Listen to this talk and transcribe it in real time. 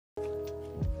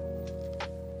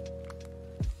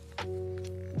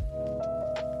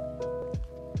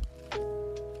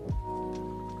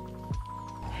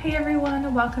Hey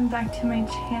everyone, welcome back to my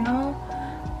channel.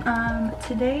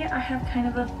 Today I have kind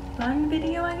of a fun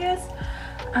video, I guess.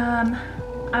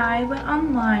 I went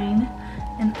online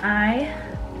and I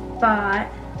bought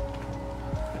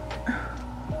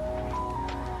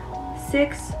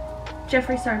 6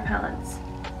 Jeffree Star palettes.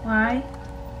 Why?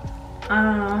 I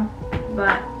don't know,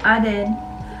 but I did.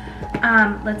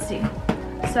 Let's see.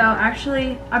 So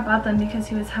actually I bought them because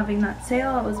he was having that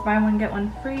sale. It was buy one get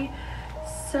one free.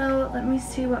 So let me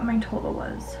see what my total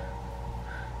was.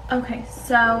 Okay,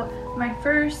 so my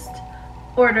first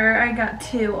order, I got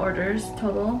 2 orders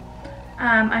total.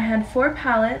 I had 4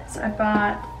 palettes. I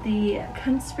bought the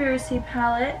Conspiracy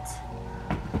palette.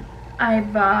 I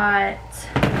bought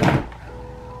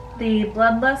the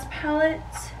Bloodlust palette,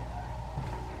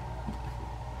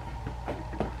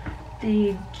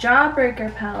 the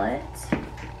Jawbreaker palette,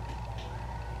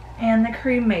 and the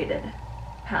Cremated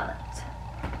palette.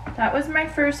 That was my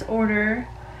first order,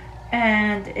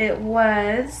 and it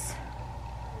was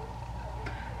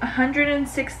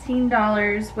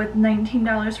 $116 with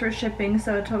 $19 for shipping,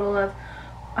 so a total of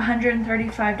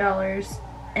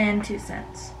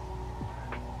 $135.02.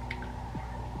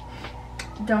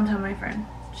 Don't tell my friend.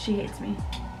 She hates me.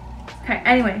 Okay,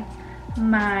 anyway,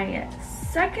 my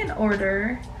second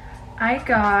order, I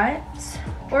got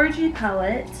Orgy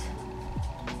palette,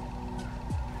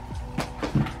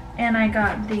 and I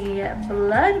got the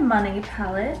Blood Money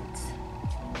palette,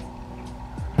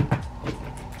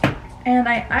 and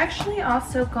I actually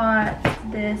also got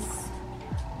this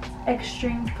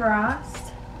Extreme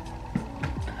Frost.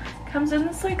 Comes in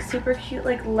this like super cute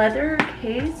like leather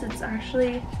case. It's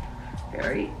actually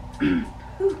very ooh,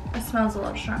 it smells a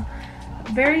little strong.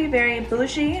 Very, very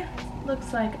bougie.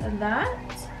 Looks like that.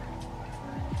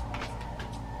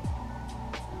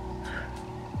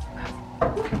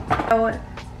 So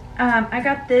I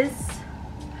got this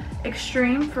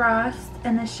Extreme Frost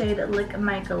in the shade Lick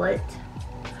My Glit.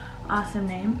 Awesome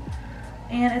name.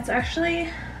 And it's actually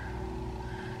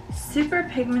super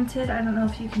pigmented. I don't know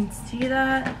if you can see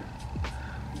that.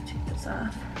 Take this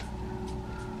off.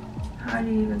 How do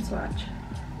you even swatch?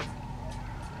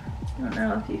 I don't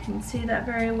know if you can see that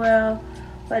very well,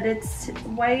 but it's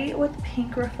white with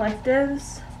pink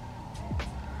reflectives.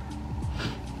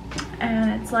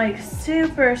 And it's like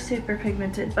super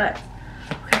pigmented, but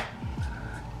okay.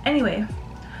 Anyway,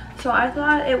 so I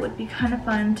thought it would be kind of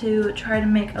fun to try to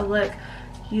make a look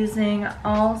using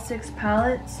all 6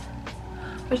 palettes,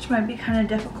 which might be kind of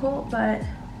difficult, but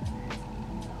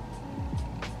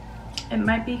it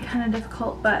might be kind of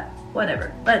difficult, but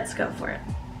whatever, let's go for it.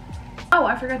 Oh,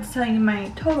 I forgot to tell you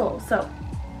my total. So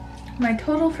my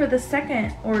total for the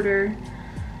second order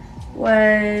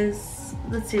was,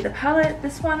 let's see, the palette,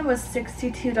 this one was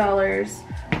 $62,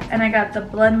 and I got the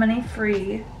Blood Money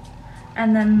free,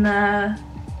 and then the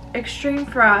Extreme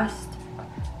Frost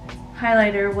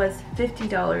highlighter was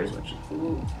 $50, which is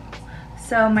ooh.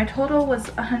 So my total was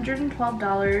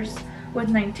 $112 with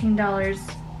 $19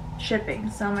 shipping,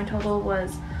 so my total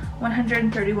was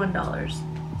 $131.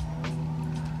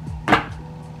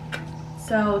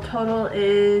 So total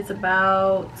is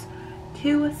about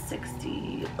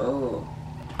 $260. Oh.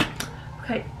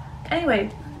 Okay,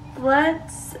 anyway,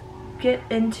 let's get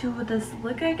into this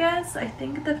look, I guess. I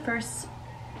think the first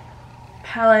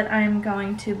palette I'm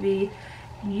going to be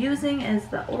using is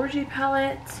the Orgy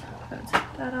palette. I'm going to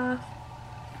take that off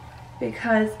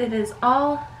because it is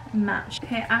all matched.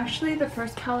 Okay, actually the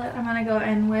first palette I'm going to go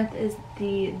in with is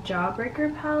the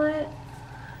Jawbreaker palette.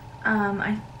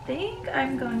 I think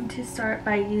I'm going to start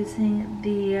by using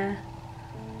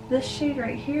this shade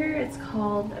right here. It's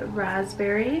called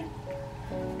Raspberry.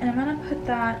 And I'm going to put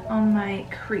that on my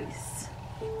crease.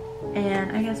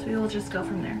 And I guess we will just go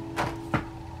from there.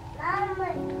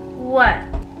 What?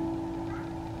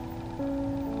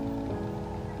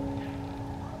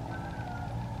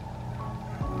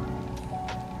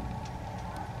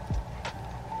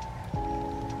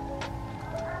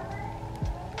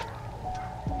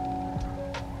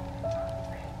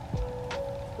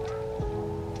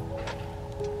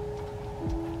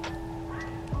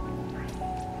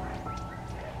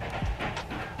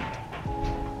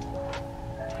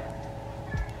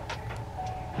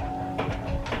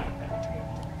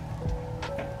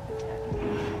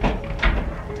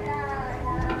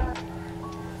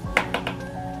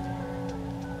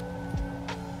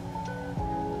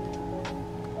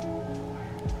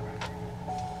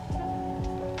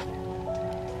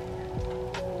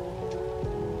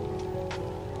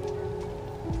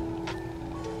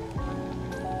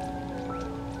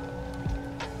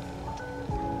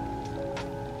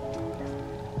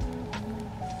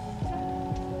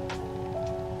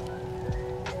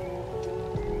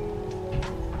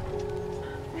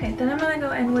 Then I'm going to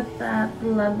go in with the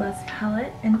Bloodlust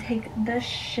palette and take the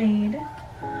shade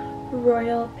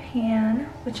Royal Pan,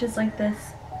 which is like this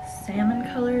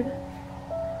salmon colored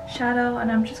shadow,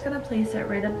 and I'm just going to place it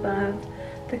right above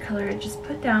the color I just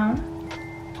put down.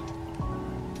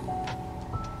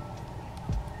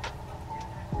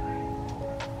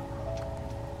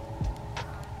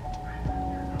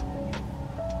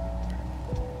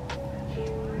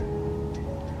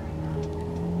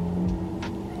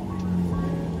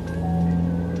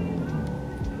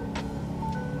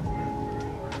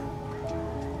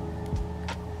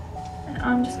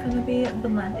 I'm just going to be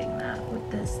blending that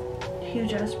with this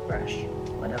huge ass brush,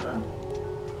 whatever.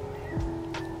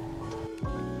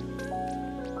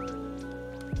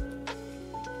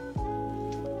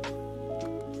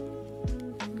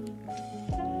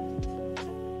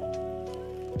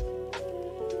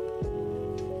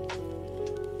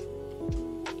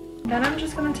 Then I'm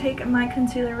just going to take my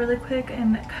concealer really quick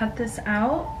and cut this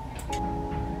out.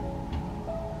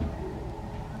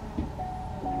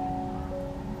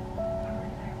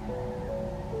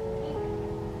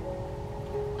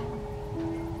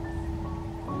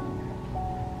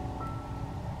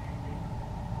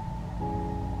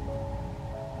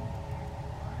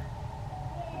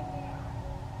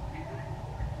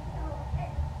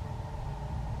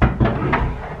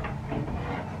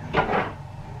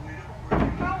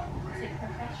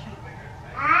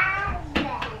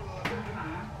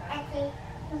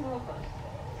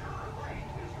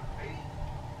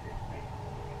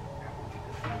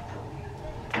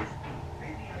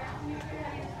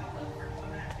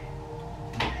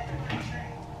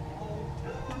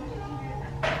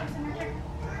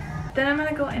 Then I'm going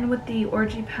to go in with the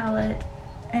Orgy palette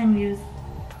and use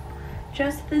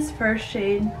just this first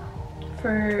shade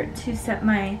to set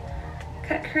my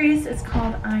cut crease. It's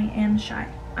called I Am Shy.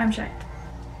 I'm Shy.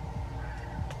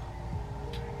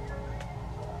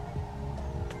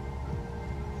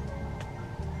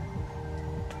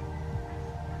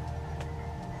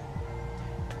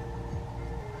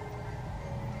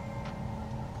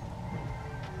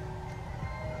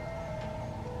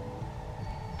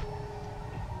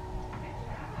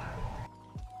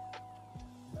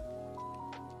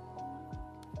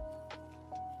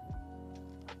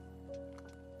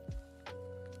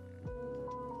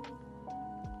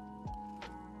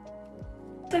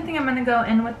 I think I'm going to go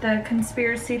in with the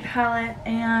Conspiracy palette,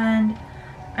 and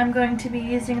I'm going to be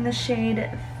using the shade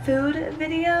Food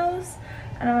Videos,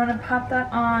 and I want to pop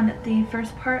that on the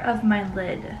first part of my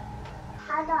lid.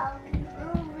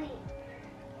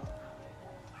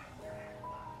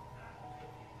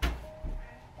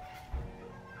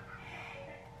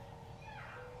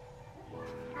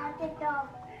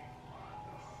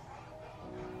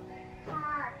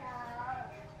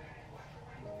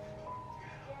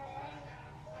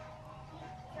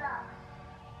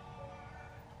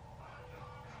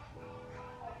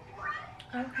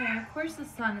 Okay, of course the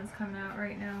sun is coming out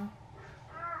right now.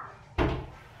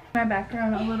 My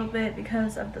background a little bit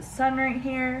because of the sun right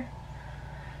here.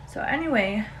 So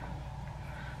anyway,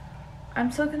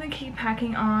 I'm still gonna keep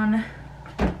packing on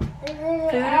Food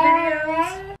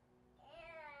Videos.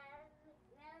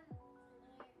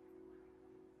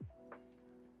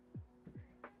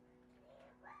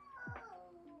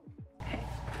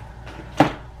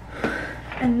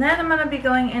 And then I'm going to be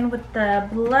going in with the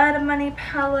Blood Money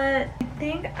palette. I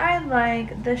think I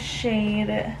like the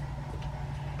shade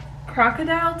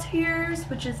Crocodile Tears,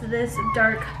 which is this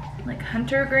dark, like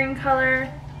hunter green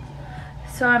color.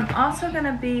 So I'm also going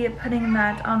to be putting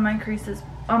that on my creases,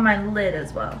 on my lid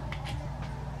as well.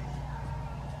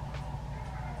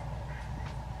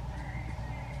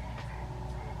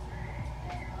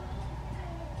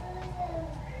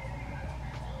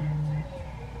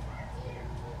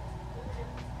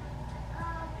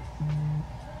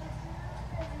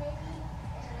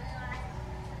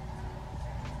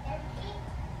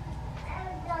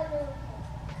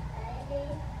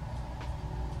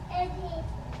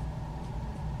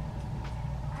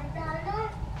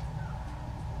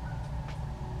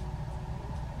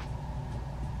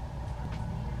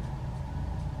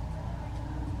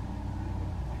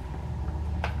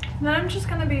 Then I'm just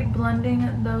going to be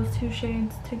blending those two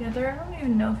shades together. I don't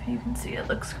even know if you can see it. It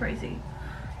looks crazy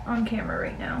on camera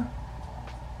right now.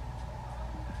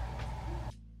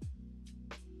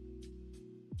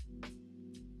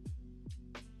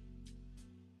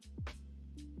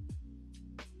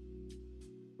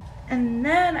 And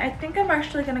then I think I'm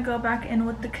actually going to go back in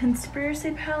with the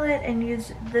Conspiracy palette and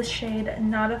use this shade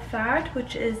Not a Fact,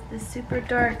 which is the super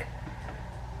dark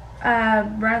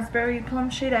raspberry plum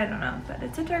shade. I don't know, but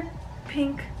it's a dark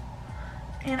pink,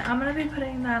 and I'm going to be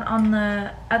putting that on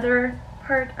the other part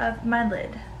part of my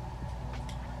lid.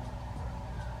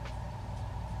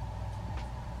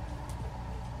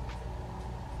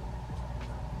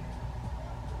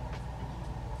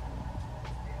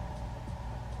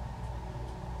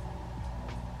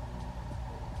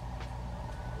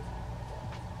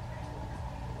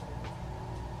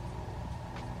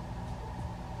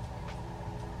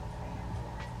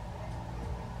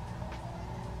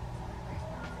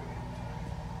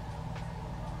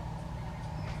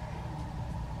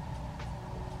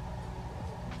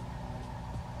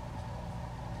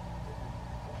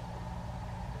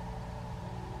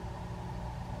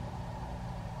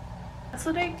 It's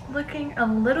looking a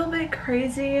little bit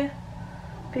crazy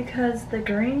because the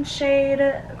green shade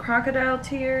Crocodile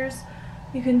Tears,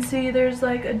 you can see there's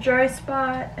like a dry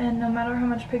spot, and no matter how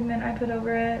much pigment I put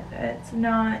over it, it's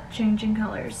not changing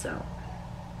colors. So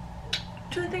I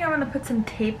actually think I'm going to put some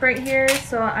tape right here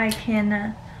so I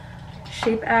can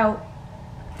shape out,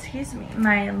 excuse me,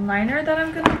 my liner that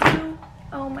I'm going to do.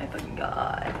 Oh my fucking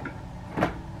god.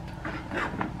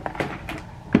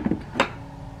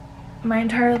 My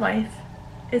entire life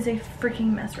is a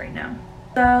freaking mess right now.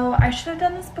 So I should have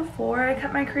done this before I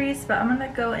cut my crease, but I'm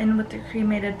gonna go in with the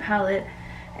Cremated palette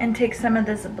and take some of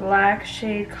this black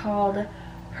shade called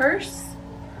Purse,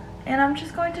 and I'm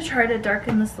just going to try to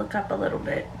darken this look up a little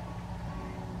bit.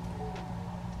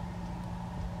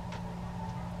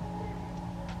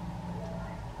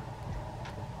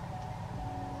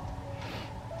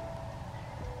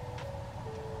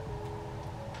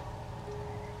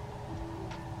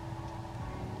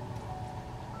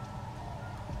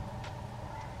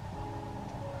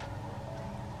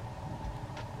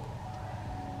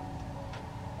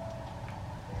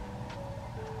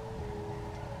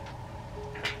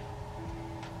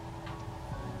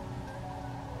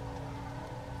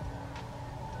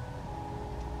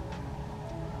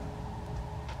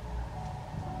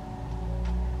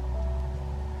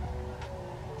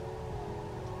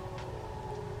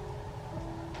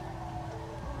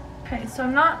 Okay, so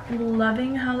I'm not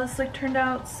loving how this look turned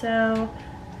out, so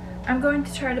I'm going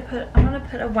to try to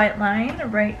put a white line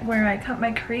right where I cut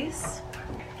my crease.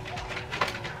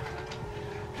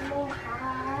 Oh,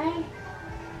 hi.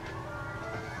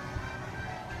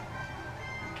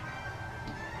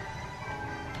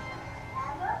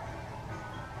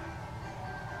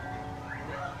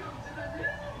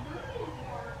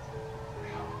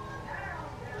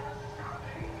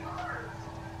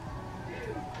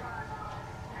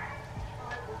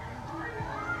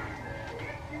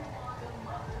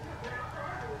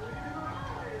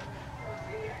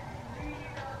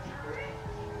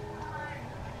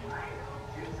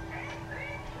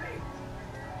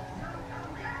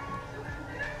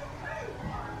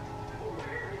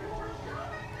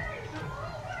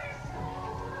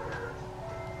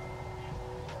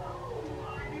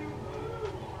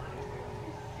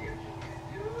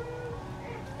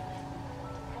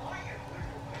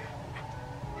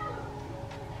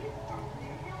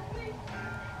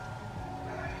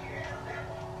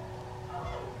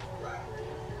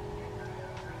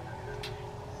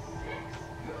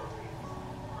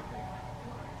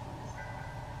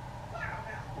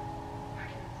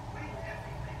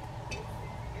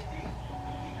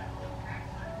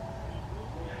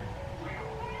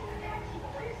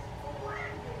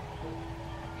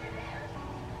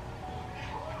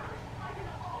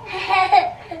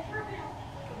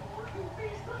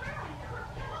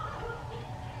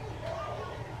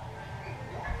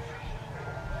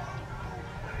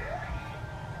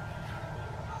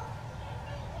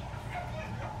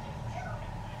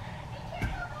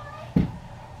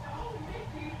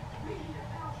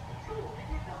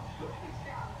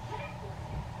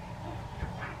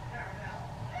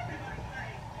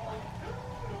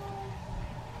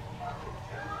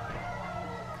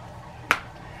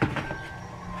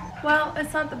 Well,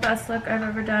 it's not the best look I've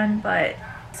ever done, but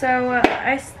so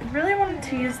I really wanted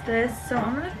to use this, so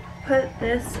I'm going to put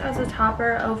this as a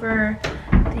topper over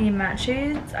the matte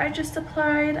shades I just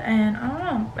applied, and I don't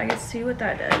know, I guess see what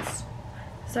that does.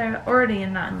 So I already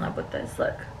am not in love with this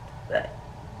look, but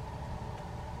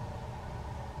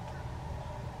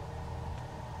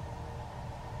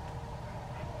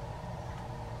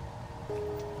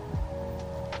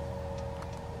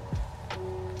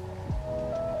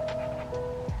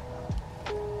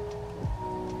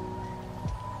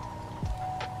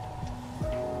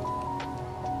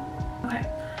okay,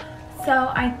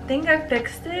 so I think I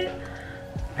fixed it.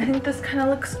 I think this kind of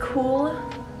looks cool.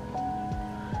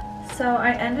 So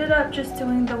I ended up just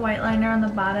doing the white liner on the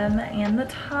bottom and the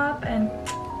top, and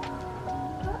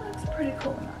that looks pretty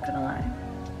cool, I'm not gonna lie.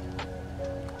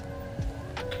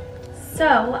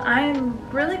 So I'm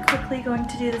really quickly going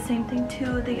to do the same thing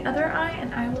to the other eye,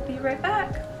 and I will be right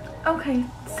back. Okay,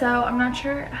 so I'm not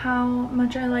sure how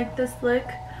much I like this look.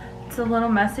 It's a little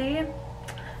messy.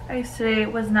 I guess today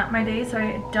was not my day, so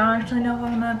I don't actually know if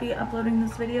I'm going to be uploading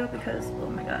this video because, oh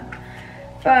my god.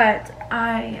 But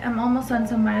I am almost done,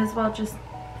 so might as well just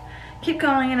keep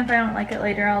going, and if I don't like it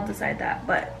later, I'll decide that.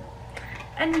 But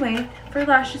anyway, for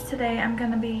lashes today, I'm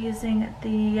going to be using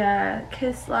the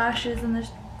Kiss lashes in the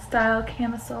style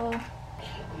camisole.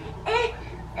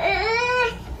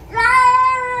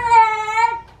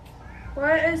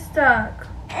 What is stuck?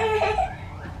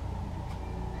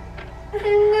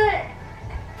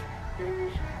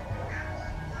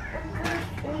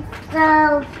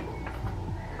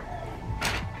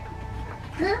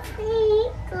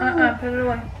 Put it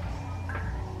away.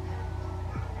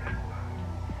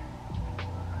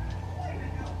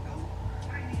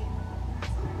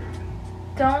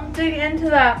 Don't dig into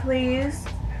that, please.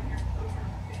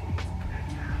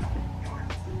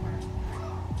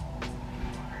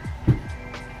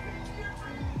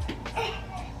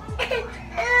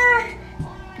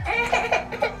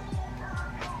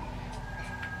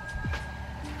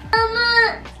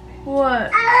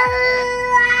 What?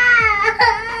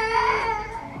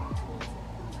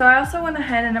 So I also went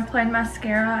ahead and applied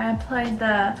mascara. I applied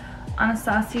the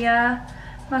Anastasia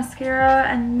mascara,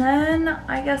 and then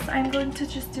I guess I'm going to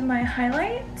just do my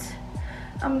highlight.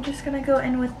 I'm just gonna go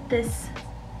in with this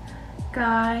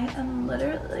guy and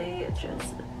literally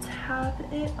just tap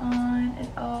it on, and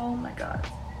oh my god.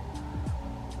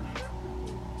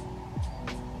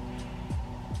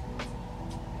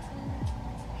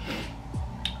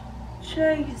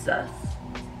 Jesus.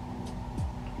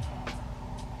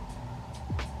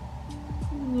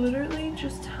 Literally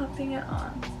just tapping it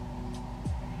on.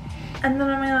 And then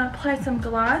I'm going to apply some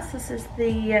gloss. This is the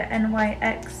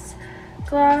NYX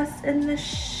gloss in the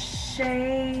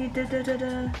shade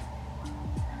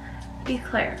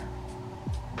Eclair.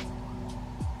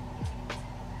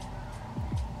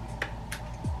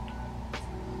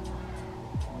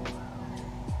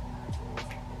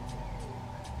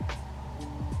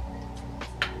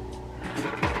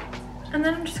 And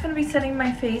then I'm just going to be setting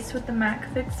my face with the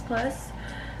MAC Fix Plus.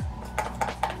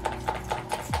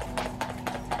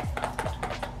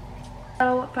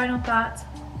 So, final thoughts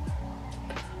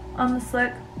on this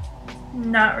look.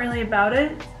 Not really about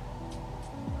it.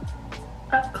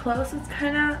 Up close it's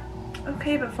kind of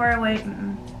okay, but far away,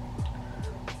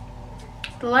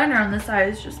 The liner on this eye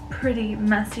is just pretty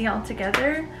messy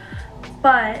altogether.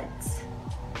 But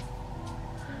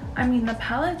I mean, the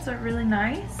palettes are really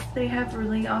nice. They have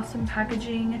really awesome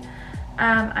packaging.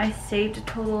 I saved a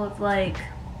total of like,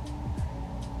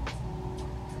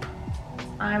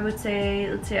 I would say,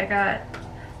 let's see, I got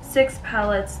 6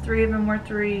 palettes, 3 of them were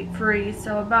free,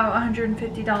 so about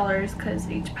 $150 because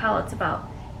each palette's about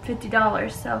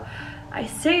 $50. So I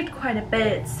saved quite a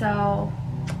bit, so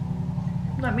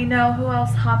let me know who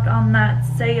else hopped on that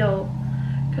sale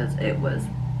because it was.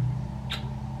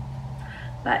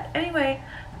 But anyway,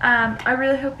 I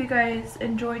really hope you guys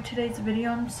enjoyed today's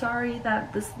video. I'm sorry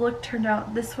that this look turned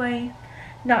out this way.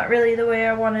 Not really the way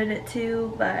I wanted it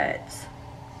to, but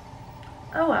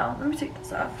oh well. Let me take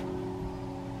this off.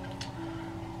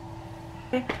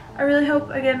 Okay, I really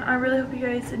hope you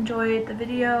guys enjoyed the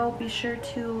video. Be sure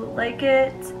to like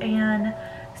it and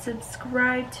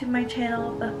subscribe to my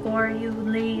channel before you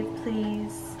leave,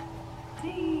 please.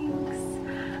 Thanks.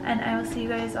 And I will see you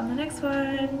guys on the next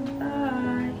one.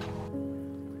 Bye.